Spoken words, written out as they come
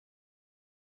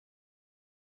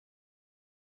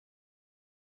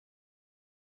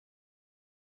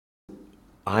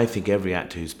I think every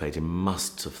actor who's played him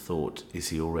must have thought, is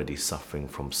he already suffering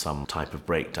from some type of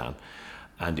breakdown?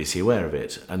 And is he aware of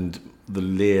it? And the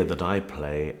Lear that I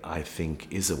play, I think,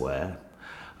 is aware.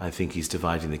 I think he's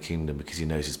dividing the kingdom because he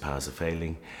knows his powers are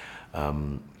failing.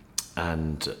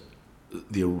 And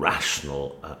the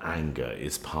irrational anger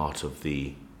is part of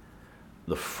the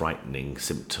frightening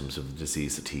symptoms of the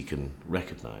disease that he can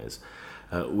recognize,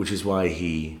 which is why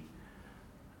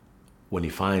when he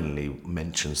finally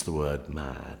mentions the word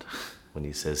mad, when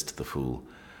he says to the fool,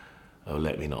 "Oh,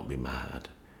 let me not be mad,"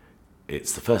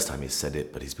 it's the first time he's said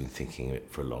it, but he's been thinking of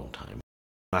it for a long time.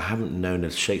 I haven't known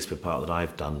a Shakespeare part that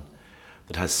I've done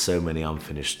that has so many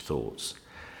unfinished thoughts,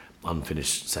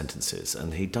 unfinished sentences,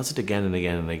 and he does it again and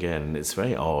again and again, and it's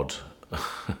very odd.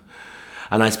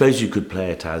 And I suppose you could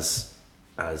play it as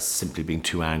simply being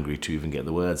too angry to even get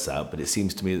the words out, but it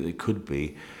seems to me that it could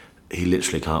be he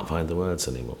literally can't find the words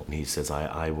anymore. And he says,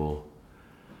 I will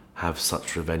have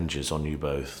such revenges on you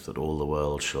both that all the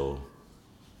world shall...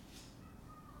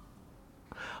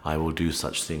 I will do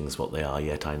such things what they are,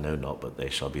 yet I know not, but they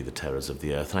shall be the terrors of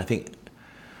the earth. And I think,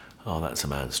 oh, that's a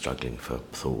man struggling for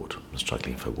thought,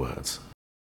 struggling for words.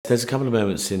 There's a couple of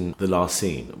moments in the last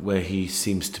scene where he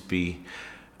seems to be,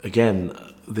 again,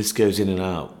 this goes in and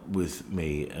out with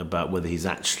me about whether he's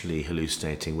actually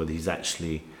hallucinating, whether he's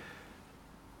actually...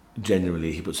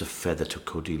 Generally, he puts a feather to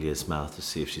Cordelia's mouth to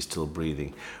see if she's still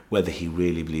breathing, whether he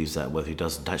really believes that, whether he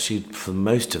doesn't. Actually, for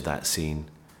most of that scene,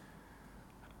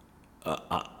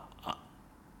 I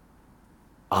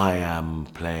am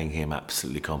playing him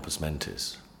absolutely compos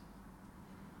mentis.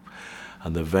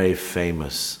 And the very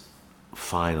famous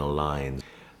final lines,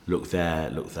 "Look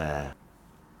there,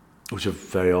 which are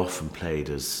very often played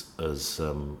as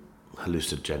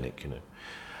hallucinogenic, you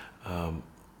know,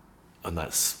 and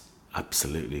that's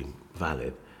absolutely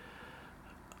valid.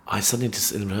 I suddenly,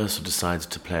 in rehearsal,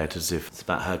 decided to play it as if it's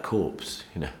about her corpse,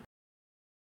 you know.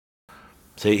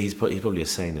 So he's probably a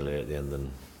saner at the end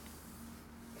than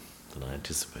I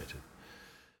anticipated.